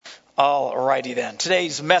All righty then.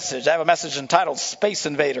 Today's message, I have a message entitled Space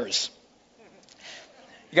Invaders.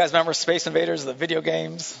 You guys remember Space Invaders, the video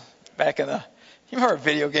games? You remember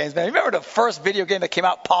video games, man? You remember the first video game that came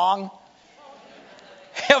out, Pong?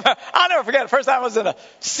 I'll never forget. The first time I was in a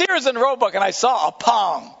Sears and Roebuck and I saw a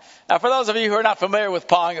Pong. Now, for those of you who are not familiar with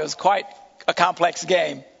Pong, it was quite a complex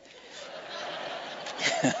game.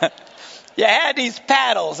 You had these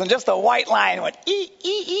paddles and just a white line went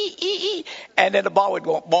ee, and then the ball would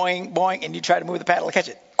go boing, boing, and you try to move the paddle to catch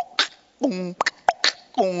it. Boom,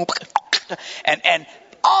 boom, and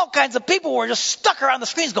all kinds of people were just stuck around the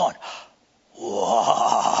screens going,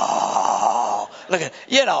 whoa. Look at,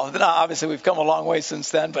 obviously we've come a long way since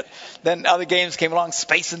then, but then other games came along,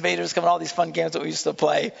 Space Invaders, all these fun games that we used to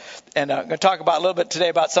play. And I'm going to talk about a little bit today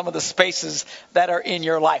about some of the spaces that are in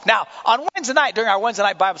your life. Now, on Wednesday night, during our Wednesday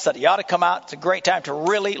night Bible study, you ought to come out. It's a great time to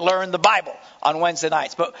really learn the Bible on Wednesday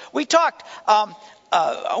nights. But we talked on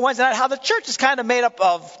Wednesday night how the church is kind of made up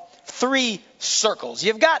of three circles.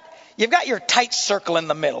 You've got your tight circle in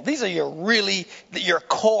the middle. These are your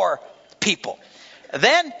core people.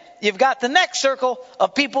 Then you've got the next circle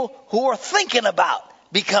of people who are thinking about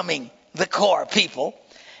becoming the core people.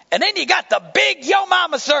 And then you got the big yo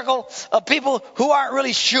mama circle of people who aren't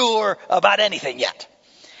really sure about anything yet.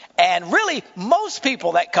 And really, most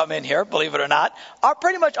people that come in here, believe it or not, are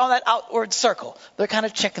pretty much on that outward circle. They're kind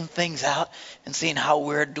of checking things out and seeing how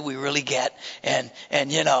weird do we really get. And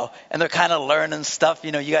they're kind of learning stuff.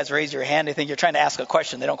 You guys raise your hand. They think you're trying to ask a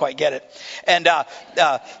question. They don't quite get it. And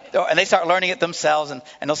they start learning it themselves, and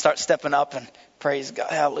they'll start stepping up and praise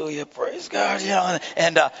God, hallelujah, praise God,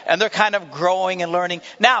 and they're kind of growing and learning.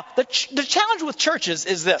 Now, the challenge with churches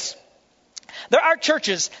is this. There are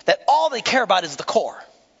churches that all they care about is the core.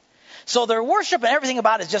 So their worship and everything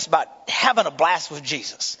about it is just about having a blast with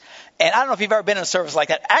Jesus. And I don't know if you've ever been in a service like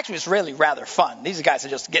that. Actually, it's really rather fun. These guys that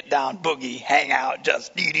just get down, boogie, hang out,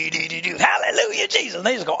 just do, hallelujah, Jesus. And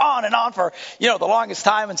they just go on and on for, the longest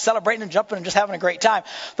time and celebrating and jumping and just having a great time.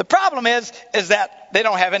 The problem is that they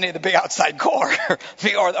don't have any of the big outside core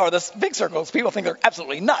or the big circles. People think they're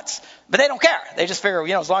absolutely nuts, but they don't care. They just figure,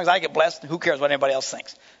 as long as I get blessed, who cares what anybody else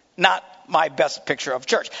thinks? Not my best picture of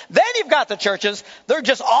church. Then you've got the churches, they're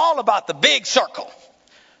just all about the big circle.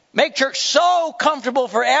 Make church so comfortable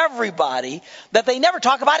for everybody that they never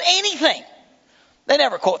talk about anything. They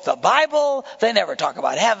never quote the Bible. They never talk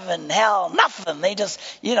about heaven, hell, nothing. They just,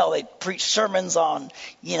 they preach sermons on,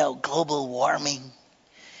 global warming,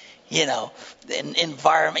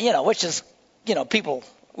 environment, which is, people,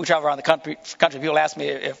 we travel around the country, people ask me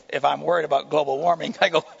if I'm worried about global warming. I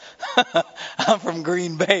go, I'm from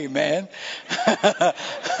Green Bay, man.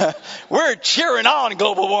 We're cheering on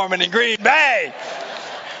global warming in Green Bay.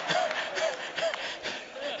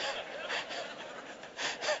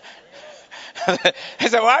 He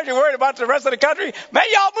said, why aren't you worried about the rest of the country? Man,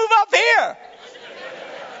 y'all move up here.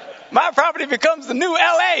 My property becomes the new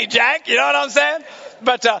LA, Jack. You know what I'm saying?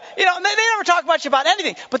 But, they never talk much about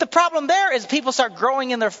anything. But the problem there is people start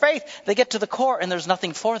growing in their faith. They get to the core and there's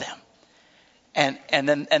nothing for them. And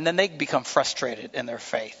then they become frustrated in their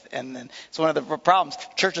faith. And then it's one of the problems.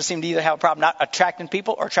 Churches seem to either have a problem not attracting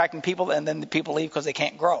people or attracting people, and then the people leave because they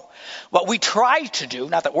can't grow. What we try to do,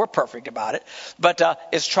 not that we're perfect about it, but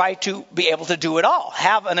is try to be able to do it all.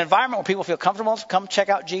 Have an environment where people feel comfortable to come check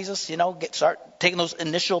out Jesus, start taking those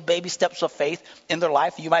initial baby steps of faith in their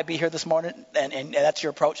life. You might be here this morning, and that's your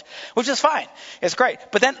approach, which is fine. It's great.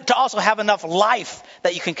 But then to also have enough life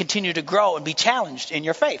that you can continue to grow and be challenged in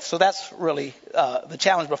your faith. So that's really the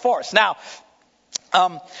challenge before us. Now, a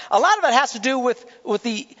lot of it has to do with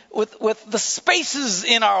the spaces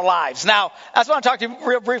in our lives. Now, that's what I want to talk to you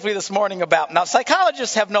real briefly this morning about. Now,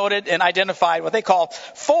 psychologists have noted and identified what they call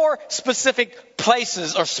 4 specific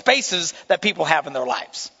places or spaces that people have in their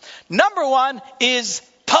lives. Number 1 is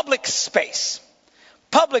public space.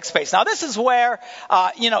 Public space. Now, this is where,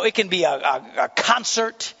 it can be a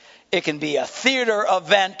concert. It can be a theater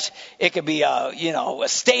event. It could be a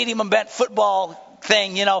stadium event, football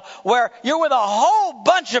thing, where you're with a whole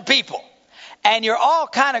bunch of people and you're all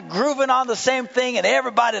kind of grooving on the same thing and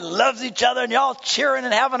everybody loves each other and you're all cheering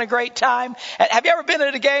and having a great time. And have you ever been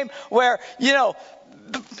at a game where,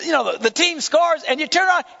 the team scores and you turn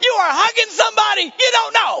around, you are hugging somebody you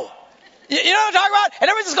don't know. You know what I'm talking about? And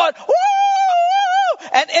everyone's just going, woo!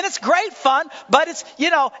 And it's great fun, but it's,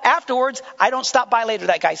 afterwards, I don't stop by later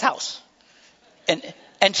that guy's house and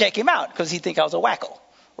check him out because he'd think I was a wacko,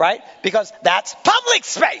 right? Because that's public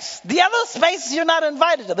space. The other spaces you're not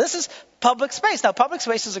invited to. This is public space. Now, public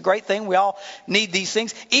space is a great thing. We all need these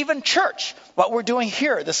things. Even church, what we're doing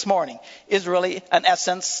here this morning is really an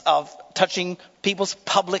essence of touching people's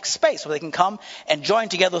public space where they can come and join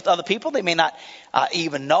together with other people they may not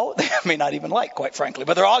even know, they may not even like, quite frankly.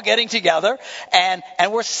 But they're all getting together and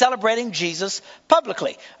we're celebrating Jesus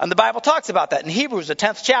publicly. And the Bible talks about that. In Hebrews, the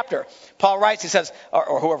 10th chapter, Paul writes, he says,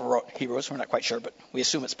 or whoever wrote Hebrews, we're not quite sure, but we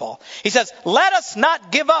assume it's Paul. He says, let us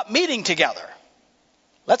not give up meeting together.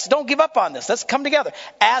 Don't give up on this. Let's come together,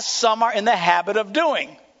 as some are in the habit of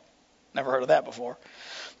doing. Never heard of that before.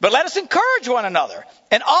 But let us encourage one another,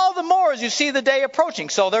 and all the more as you see the day approaching.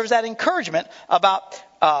 So there's that encouragement about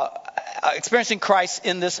experiencing Christ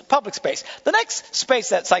in this public space. The next space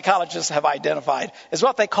that psychologists have identified is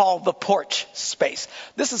what they call the porch space.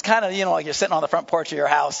 This is kind of, like you're sitting on the front porch of your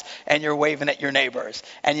house and you're waving at your neighbors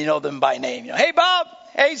and you know them by name. Hey, Bob.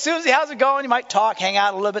 Hey, Susie, how's it going? You might talk, hang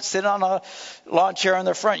out a little bit, sit on a lawn chair in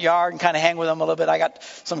their front yard and kind of hang with them a little bit. I got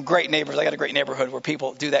some great neighbors. I got a great neighborhood where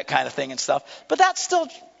people do that kind of thing and stuff. But that's still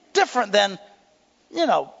different than,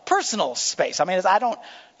 personal space. I mean, I don't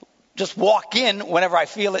just walk in whenever I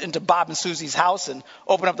feel it into Bob and Susie's house and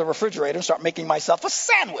open up the refrigerator and start making myself a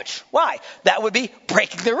sandwich. Why? That would be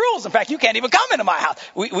breaking the rules. In fact, you can't even come into my house.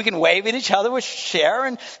 We can wave at each other, we share,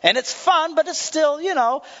 and it's fun, but it's still,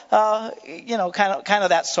 kind of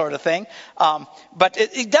that sort of thing. But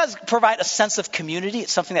it does provide a sense of community.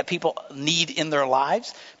 It's something that people need in their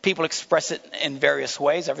lives. People express it in various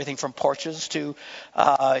ways, everything from porches to,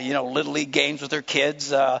 Little League games with their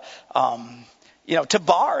kids, to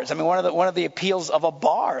bars. I mean, one of the appeals of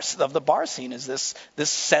the bar scene is this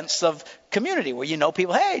sense of community where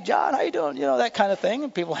people, hey, John, how you doing? That kind of thing.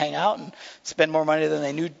 And people hang out and spend more money than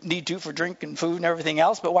they need to for drink and food and everything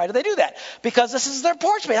else. But why do they do that? Because this is their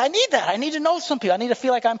porch space. I need that. I need to know some people. I need to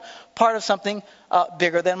feel like I'm part of something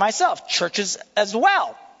bigger than myself. Churches as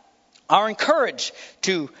well are encouraged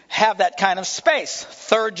to have that kind of space.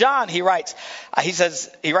 3 John, he writes to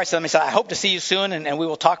them, he said, I hope to see you soon and we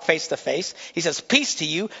will talk face to face. He says, peace to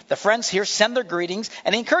you. The friends here send their greetings,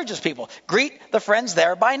 and he encourages people. Greet the friends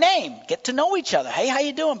there by name. Get to know each other. Hey, how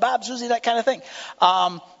you doing, Bob, Susie, that kind of thing.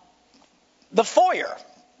 The foyer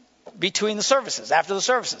between the services, after the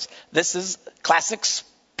services. This is classic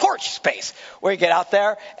porch space where you get out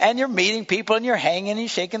there and you're meeting people and you're hanging and you're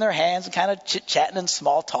shaking their hands and kind of chit-chatting and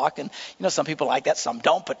small talk. And, some people like that, some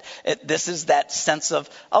don't. But this is that sense of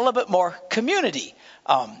a little bit more community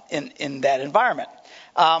in that environment.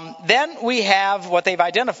 Then we have what they've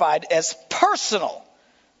identified as personal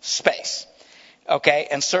space. Okay,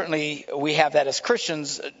 and certainly we have that as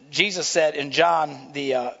Christians. Jesus said in John,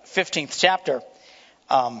 the 15th chapter,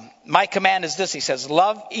 my command is this, he says,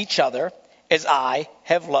 love each other as I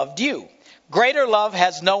have loved you. Greater love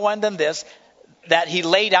has no one than this, that he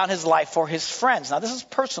lay down his life for his friends. Now, this is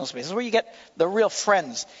personal space. This is where you get the real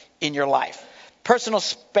friends in your life. Personal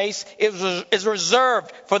space is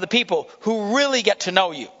reserved for the people who really get to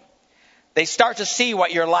know you. They start to see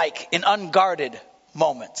what you're like in unguarded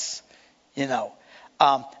moments. They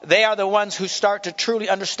are the ones who start to truly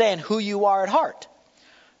understand who you are at heart.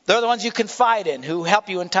 They're the ones you confide in, who help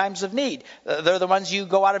you in times of need. They're the ones you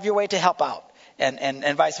go out of your way to help out,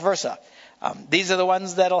 and vice versa. These are the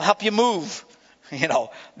ones that'll help you move.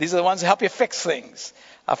 These are the ones who help you fix things.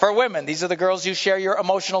 For women, these are the girls you share your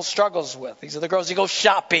emotional struggles with. These are the girls you go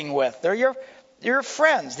shopping with. They're your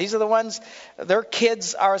friends. These are the ones, their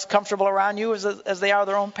kids are as comfortable around you as they are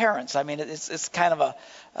their own parents. I mean, it's kind of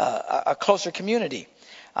a closer community.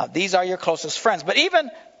 These are your closest friends. But even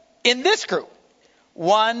in this group,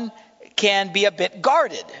 one can be a bit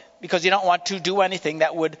guarded because you don't want to do anything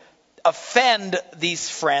that would offend these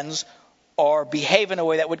friends or behave in a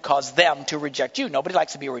way that would cause them to reject you. Nobody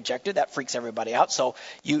likes to be rejected. That freaks everybody out. So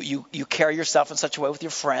you carry yourself in such a way with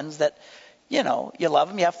your friends that, you love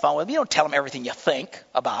them, you have fun with them. You don't tell them everything you think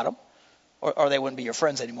about them, or they wouldn't be your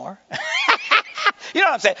friends anymore. You know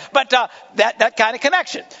what I'm saying? But that kind of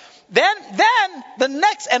connection. Then the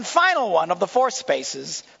next and final one of the 4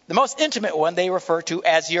 spaces, the most intimate one, they refer to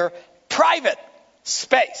as your private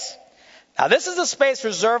space. Now, this is a space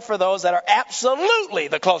reserved for those that are absolutely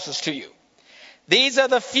the closest to you. These are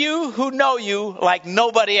the few who know you like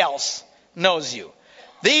nobody else knows you.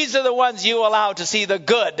 These are the ones you allow to see the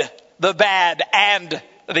good, the bad, and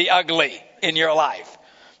the ugly in your life.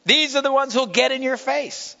 These are the ones who'll get in your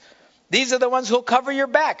face. These are the ones who'll cover your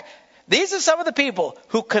back. These are some of the people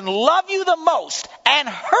who can love you the most and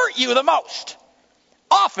hurt you the most,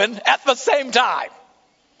 often at the same time.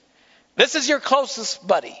 This is your closest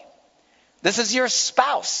buddy. This is your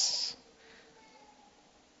spouse,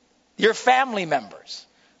 your family members.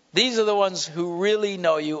 These are the ones who really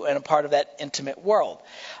know you and are part of that intimate world.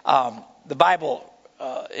 The Bible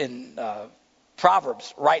in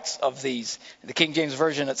Proverbs writes of these. In the King James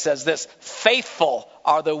Version, it says this: faithful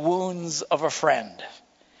are the wounds of a friend,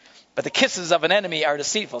 but the kisses of an enemy are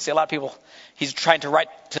deceitful. See, a lot of people, he's trying to write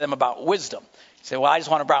to them about wisdom. You say, well, I just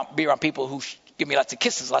want to be around people who give me lots of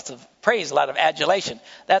kisses, lots of praise, a lot of adulation.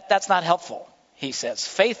 That's not helpful, he says.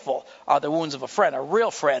 Faithful are the wounds of a friend. A real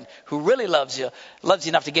friend who really loves you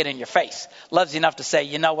enough to get in your face, loves you enough to say,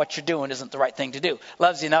 you know, what you're doing isn't the right thing to do,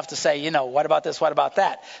 loves you enough to say, you know, what about this, what about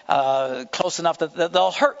that, close enough that they'll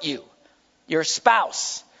hurt you. Your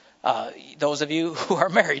spouse, those of you who are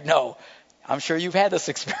married know, I'm sure you've had this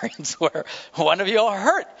experience where one of you will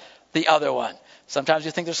hurt the other one. Sometimes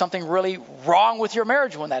you think there's something really wrong with your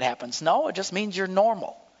marriage when that happens. No, it just means you're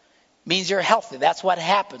normal. It means you're healthy. That's what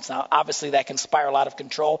happens. Now, obviously, that can spiral out of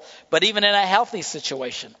control. But even in a healthy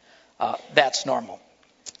situation, that's normal.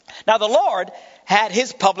 Now, the Lord had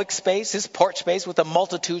his public space, his porch space with the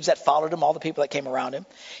multitudes that followed him, all the people that came around him.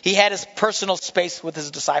 He had his personal space with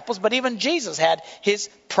his disciples. But even Jesus had his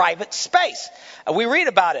private space. We read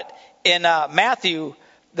about it in Matthew,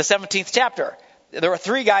 the 17th chapter. There were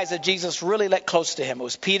three guys that Jesus really let close to him. It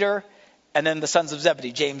was Peter and then the sons of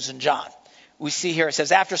Zebedee, James and John. We see here, it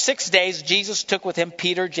says, after 6 days, Jesus took with him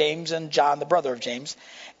Peter, James, and John, the brother of James,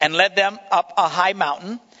 and led them up a high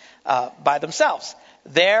mountain by themselves.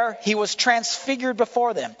 There he was transfigured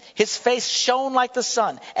before them. His face shone like the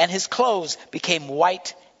sun, and his clothes became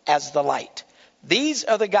white as the light. These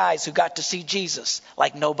are the guys who got to see Jesus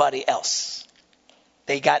like nobody else.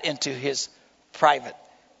 They got into his private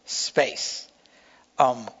space.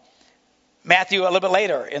 Matthew, a little bit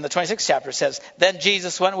later in the 26th chapter, says, then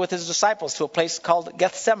Jesus went with his disciples to a place called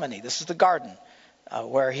Gethsemane. This is the garden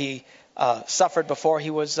where he suffered before he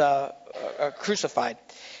was crucified.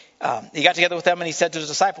 He got together with them and he said to his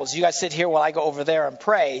disciples, you guys sit here while I go over there and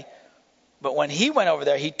pray. But when he went over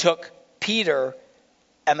there, he took Peter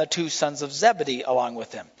and the two sons of Zebedee along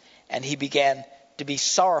with him. And he began to be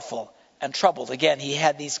sorrowful and troubled. Again, he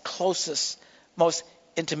had these closest, most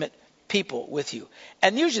intimate people with you.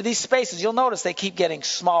 And usually these spaces, you'll notice they keep getting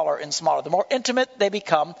smaller and smaller. The more intimate they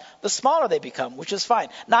become, the smaller they become, which is fine.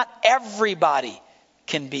 Not everybody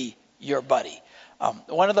can be your buddy.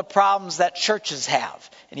 One of the problems that churches have,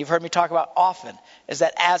 and you've heard me talk about often, is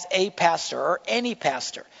that as a pastor or any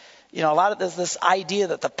pastor, you know, a lot of this idea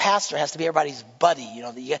that the pastor has to be everybody's buddy. You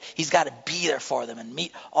know, he's got to be there for them and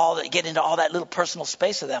get into all that little personal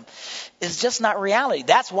space of them. Is just not reality.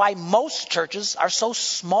 That's why most churches are so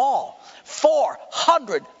small.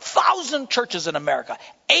 400,000 churches in America.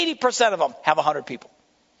 80% of them have 100 people.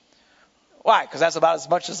 Why? Because that's about as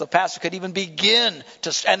much as a pastor could even begin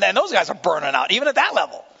to. And then those guys are burning out, even at that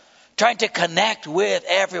level. Trying to connect with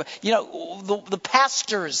everyone. You know, the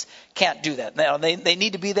pastors can't do that. They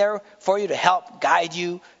need to be there for you to help guide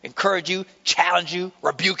you, encourage you, challenge you,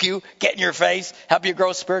 rebuke you, get in your face, help you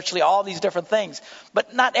grow spiritually, all these different things.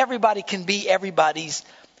 But not everybody can be everybody's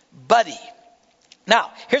buddy.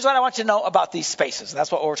 Now, here's what I want you to know about these spaces.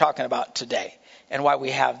 That's what we're talking about today and why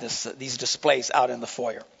we have these displays out in the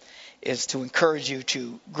foyer, is to encourage you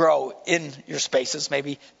to grow in your spaces,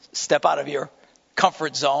 maybe step out of your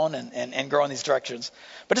comfort zone and grow in these directions.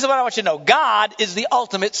 But this is what I want you to know. God is the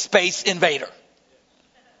ultimate space invader.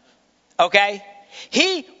 Okay?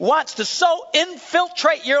 He wants to so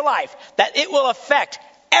infiltrate your life that it will affect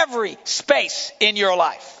every space in your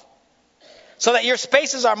life. So that your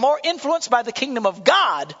spaces are more influenced by the kingdom of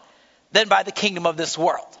God than by the kingdom of this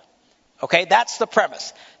world. Okay? That's the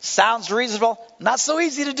premise. Sounds reasonable. Not so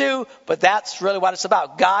easy to do, but that's really what it's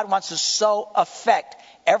about. God wants to so affect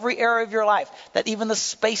every area of your life that even the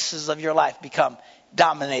spaces of your life become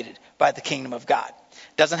dominated by the kingdom of God.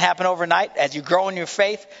 It doesn't happen overnight. As you grow in your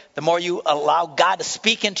faith, the more you allow God to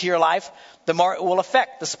speak into your life, the more it will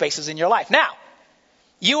affect the spaces in your life. Now,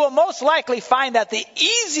 you will most likely find that the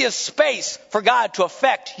easiest space for God to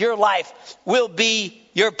affect your life will be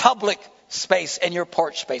your public space and your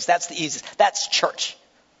porch space. That's the easiest. That's church.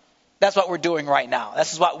 That's what we're doing right now.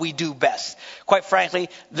 This is what we do best. Quite frankly,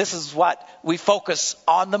 this is what we focus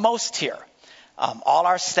on the most here. All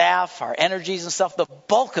our staff, our energies and stuff, the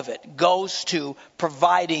bulk of it goes to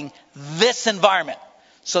providing this environment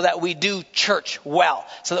so that we do church well.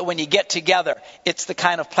 So that when you get together, it's the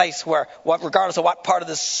kind of place where, regardless of what part of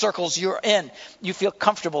the circles you're in, you feel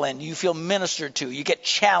comfortable in, you feel ministered to, you get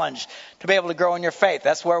challenged to be able to grow in your faith.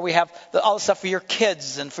 That's where we have all the stuff for your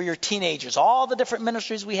kids and for your teenagers, all the different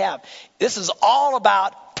ministries we have. This is all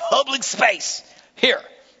about public space here,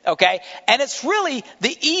 okay? And it's really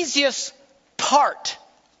the easiest part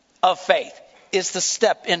of faith is to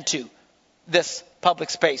step into this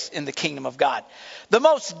public space in the kingdom of God. The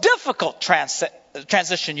most difficult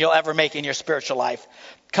transition you'll ever make in your spiritual life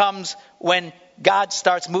comes when God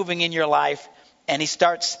starts moving in your life and he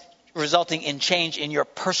starts resulting in change in your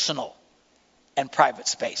personal and private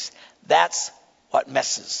space. That's what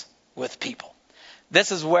messes with people.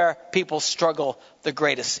 This is where people struggle the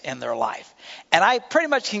greatest in their life. And I pretty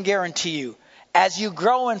much can guarantee you, as you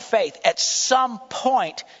grow in faith, at some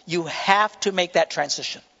point you have to make that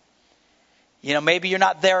transition. You know, maybe you're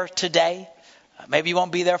not there today. Maybe you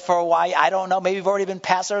won't be there for a while. I don't know. Maybe you've already been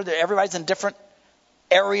past there. Everybody's in different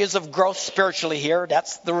areas of growth spiritually here.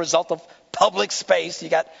 That's the result of public space. You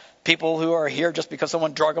got people who are here just because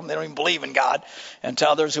someone drug them. They don't even believe in God. And to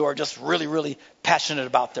others who are just really, really passionate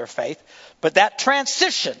about their faith. But that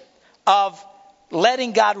transition of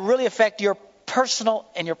letting God really affect your personal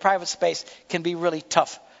and your private space can be really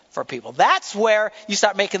tough for people. That's where you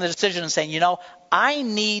start making the decision and saying, you know, I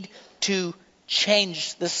need to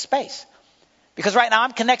change this space. Because right now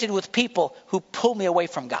I'm connected with people who pull me away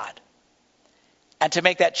from God. And to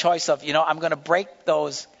make that choice of, you know, I'm going to break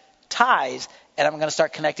those ties and I'm going to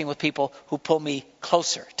start connecting with people who pull me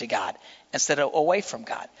closer to God instead of away from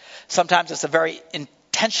God. Sometimes it's a very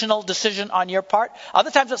intentional decision on your part.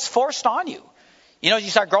 Other times it's forced on you. You know, you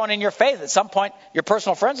start growing in your faith. At some point, your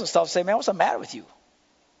personal friends and stuff say, man, what's the matter with you?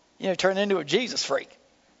 You know, turn into a Jesus freak.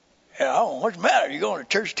 Yeah, I don't know, what's the matter? You going to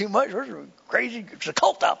church too much? What's crazy? It's a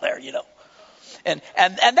cult out there, you know. And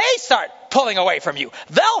they start pulling away from you.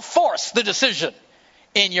 They'll force the decision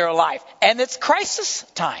in your life. And it's crisis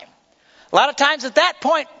time. A lot of times at that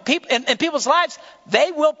point, people in people's lives,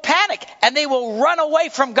 they will panic and they will run away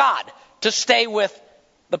from God to stay with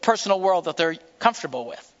the personal world that they're comfortable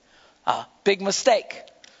with. Big mistake.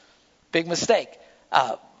 Big mistake.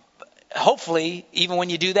 Hopefully, even when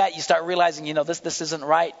you do that, you start realizing, you know, this isn't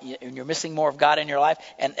right. You're missing more of God in your life.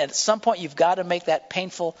 And at some point, you've got to make that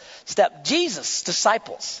painful step. Jesus'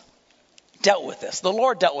 disciples dealt with this. The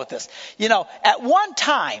Lord dealt with this. You know, at one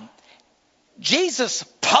time, Jesus'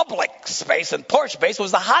 public space and porch space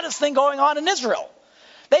was the hottest thing going on in Israel.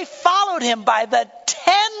 They followed him by the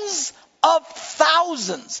tens of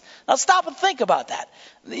thousands. Now stop and think about that.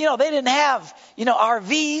 You know, they didn't have, you know,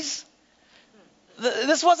 RVs.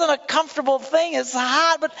 This wasn't a comfortable thing. It's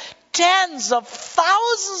hot, but tens of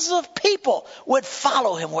thousands of people would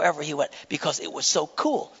follow him wherever he went because it was so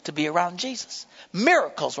cool to be around Jesus.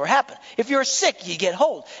 Miracles were happening. If you were sick, you get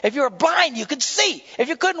hold. If you were blind, you could see. If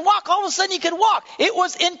you couldn't walk, all of a sudden you could walk. It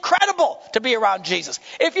was incredible to be around Jesus.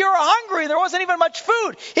 If you were hungry, there wasn't even much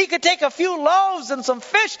food. He could take a few loaves and some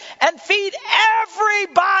fish and feed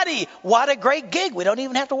everybody. What a great gig. We don't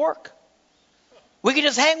even have to work. We could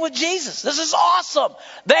just hang with Jesus. This is awesome.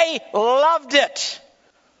 They loved it.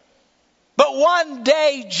 But one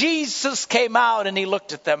day Jesus came out and he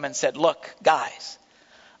looked at them and said, look, guys,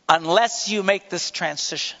 unless you make this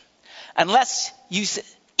transition, unless you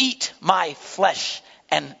eat my flesh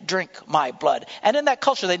and drink my blood. And in that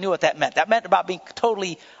culture, they knew what that meant. That meant about being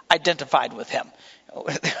totally identified with him.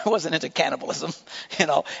 It wasn't into cannibalism, you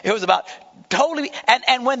know. It was about totally.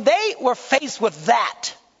 And when they were faced with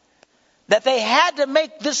that they had to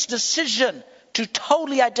make this decision to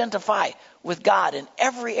totally identify with God in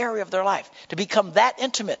every area of their life, to become that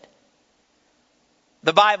intimate.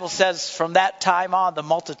 The Bible says from that time on, the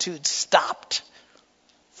multitude stopped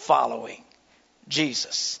following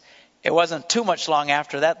Jesus. It wasn't too much long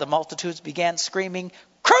after that, the multitudes began screaming,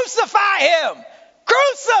 crucify him!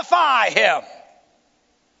 Crucify him!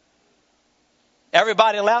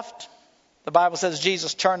 Everybody left. The Bible says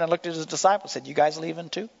Jesus turned and looked at his disciples and said, you guys leaving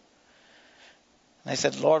too? And they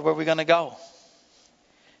said, Lord, where are we going to go?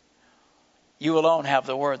 You alone have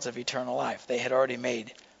the words of eternal life. They had already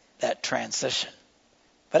made that transition.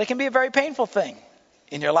 But it can be a very painful thing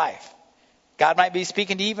in your life. God might be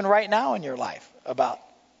speaking to you even right now in your life about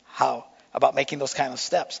making those kind of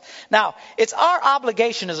steps. Now, it's our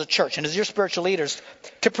obligation as a church and as your spiritual leaders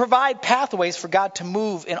to provide pathways for God to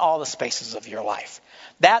move in all the spaces of your life.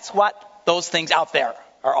 That's what those things out there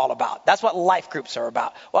are all about. That's what life groups are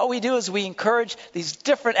about. What we do is we encourage these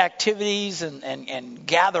different activities and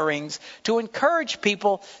gatherings to encourage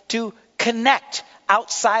people to connect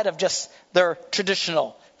outside of just their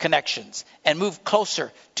traditional connections and move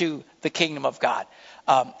closer to the kingdom of God.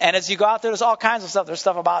 And as you go out there, there's all kinds of stuff. There's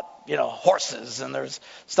stuff about, you know, horses, and there's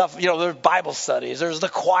stuff, you know, there's Bible studies, there's the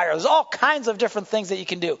choir, there's all kinds of different things that you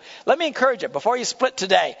can do. Let me encourage you, before you split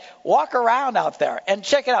today, walk around out there and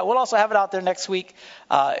check it out. We'll also have it out there next week,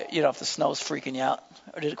 you know, if the snow's freaking you out.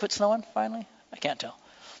 Or did it quit snowing finally? I can't tell.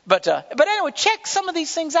 But anyway, check some of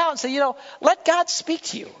these things out and say, you know, let God speak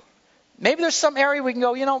to you. Maybe there's some area we can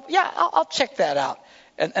go, you know, yeah, I'll check that out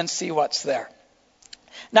and see what's there.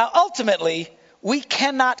 Now, ultimately, we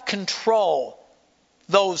cannot control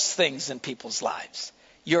those things in people's lives.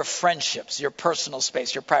 Your friendships, your personal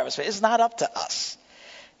space, your private space. It's not up to us.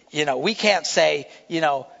 We can't say,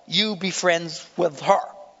 you be friends with her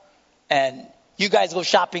and you guys go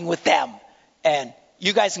shopping with them and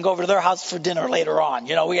you guys can go over to their house for dinner later on.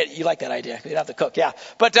 You like that idea. You don't have to cook, yeah.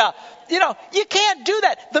 But, you can't do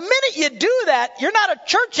that. The minute you do that, you're not a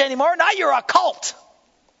church anymore. Now you're a cult.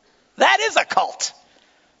 That is a cult.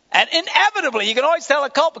 And inevitably, you can always tell a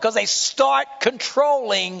cult because they start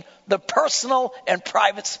controlling the personal and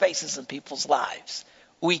private spaces in people's lives.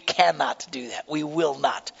 We cannot do that. We will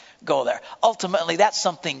not go there. Ultimately, that's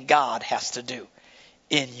something God has to do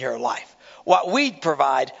in your life. What we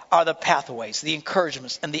provide are the pathways, the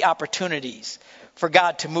encouragements, and the opportunities for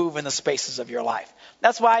God to move in the spaces of your life.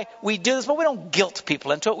 That's why we do this, but we don't guilt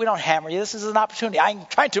people into it. We don't hammer you. This is an opportunity. I'm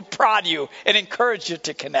trying to prod you and encourage you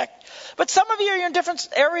to connect. But some of you are in different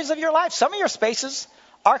areas of your life. Some of your spaces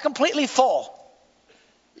are completely full.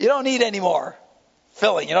 You don't need any more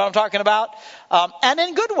filling. You know what I'm talking about? And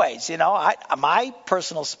in good ways. My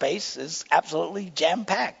personal space is absolutely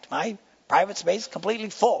jam-packed. My private space completely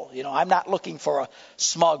full. I'm not looking for a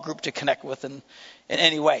small group to connect with in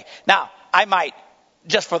any way. Now, I might,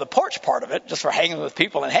 just for the porch part of it, just for hanging with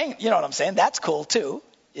people and hanging, you know what I'm saying? That's cool too,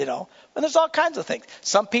 But there's all kinds of things.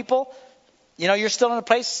 Some people, you're still in a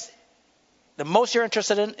place, the most you're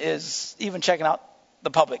interested in is even checking out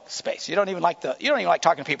the public space. You don't even like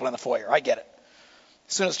talking to people in the foyer. I get it.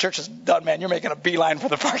 As soon as church is done, man, you're making a beeline for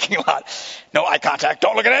the parking lot. No eye contact.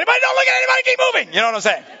 Don't look at anybody. Don't look at anybody. Keep moving. You know what I'm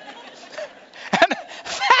saying? And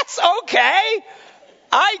that's okay.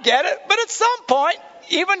 I get it. But at some point,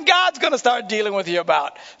 even God's going to start dealing with you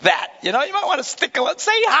about that. You might want to say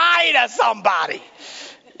hi to somebody.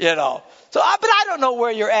 So, but I don't know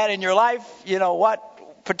where you're at in your life,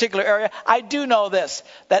 what particular area. I do know this,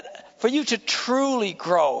 that for you to truly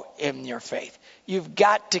grow in your faith, you've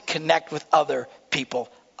got to connect with other people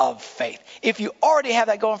of faith. If you already have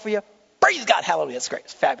that going for you, praise God, hallelujah, it's great,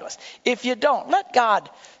 it's fabulous. If you don't, let God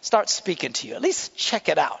start speaking to you. At least check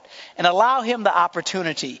it out and allow him the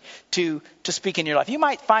opportunity to speak in your life. You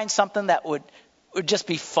might find something that would just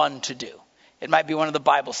be fun to do. It might be one of the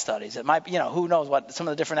Bible studies. It might be, who knows what, some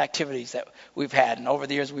of the different activities that we've had. And over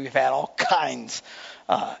the years, we've had all kinds.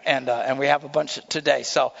 And we have a bunch today.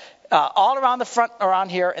 So all around the front, around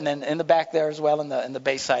here, and then in the back there as well, in the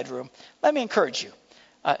Bayside room. Let me encourage you.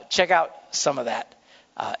 Check out some of that.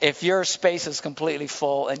 If your space is completely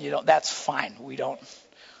full and you don't, that's fine. We don't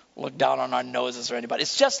look down on our noses or anybody.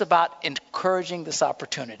 It's just about encouraging this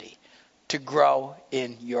opportunity to grow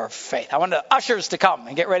in your faith. I want the ushers to come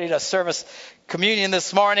and get ready to service communion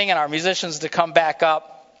this morning and our musicians to come back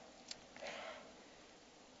up.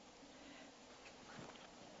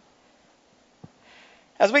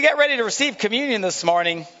 As we get ready to receive communion this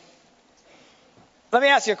morning, let me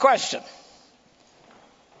ask you a question.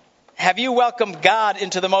 Have you welcomed God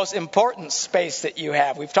into the most important space that you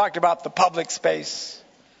have? We've talked about the public space,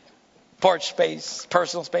 porch space,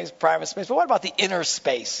 personal space, private space. But what about the inner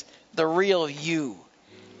space, the real you?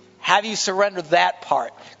 Have you surrendered that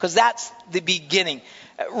part? Because that's the beginning.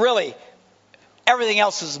 Really, everything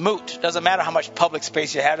else is moot. Doesn't matter how much public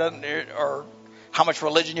space you have or how much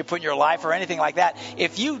religion you put in your life or anything like that.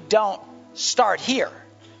 If you don't start here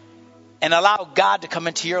and allow God to come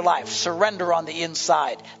into your life, surrender on the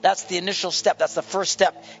inside. That's the initial step. That's the first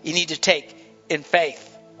step you need to take in faith.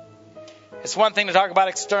 It's one thing to talk about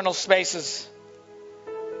external spaces,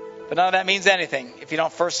 but none of that means anything if you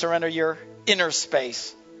don't first surrender your inner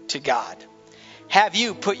space to God. Have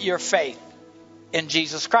you put your faith in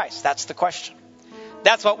Jesus Christ? That's the question.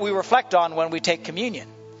 That's what we reflect on when we take communion.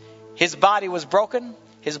 His body was broken.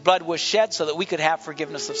 His blood was shed so that we could have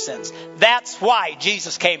forgiveness of sins. That's why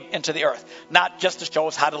Jesus came into the earth. Not just to show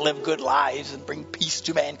us how to live good lives and bring peace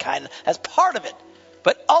to mankind. As part of it.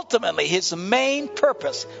 But ultimately, his main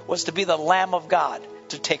purpose was to be the Lamb of God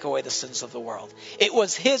to take away the sins of the world. It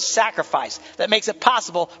was his sacrifice that makes it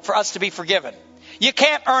possible for us to be forgiven. You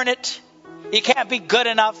can't earn it. You can't be good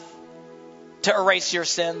enough to erase your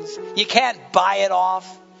sins. You can't buy it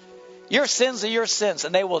off. Your sins are your sins,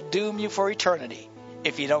 and they will doom you for eternity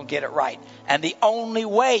if you don't get it right. And the only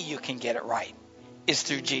way you can get it right is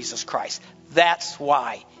through Jesus Christ. That's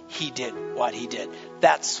why he did what he did.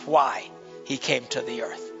 That's why he came to the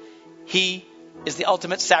earth. He is the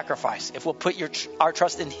ultimate sacrifice. If we'll put our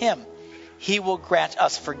trust in him, he will grant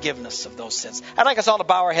us forgiveness of those sins. I'd like us all to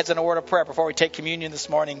bow our heads in a word of prayer before we take communion this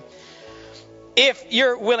morning. If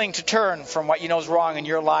you're willing to turn from what you know is wrong in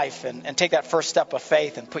your life and take that first step of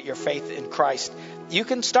faith and put your faith in Christ, you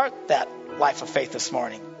can start that life of faith this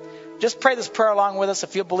morning. Just pray this prayer along with us.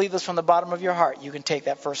 If you believe this from the bottom of your heart, you can take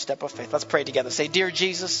that first step of faith. Let's pray together. Say, Dear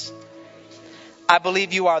Jesus, I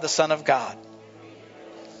believe you are the Son of God.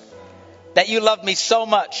 That you loved me so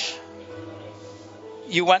much,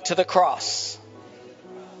 you went to the cross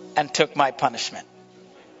and took my punishment.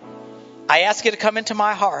 I ask you to come into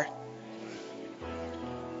my heart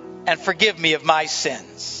and forgive me of my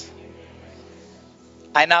sins.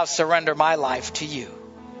 I now surrender my life to you.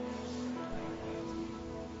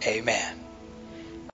 Amen.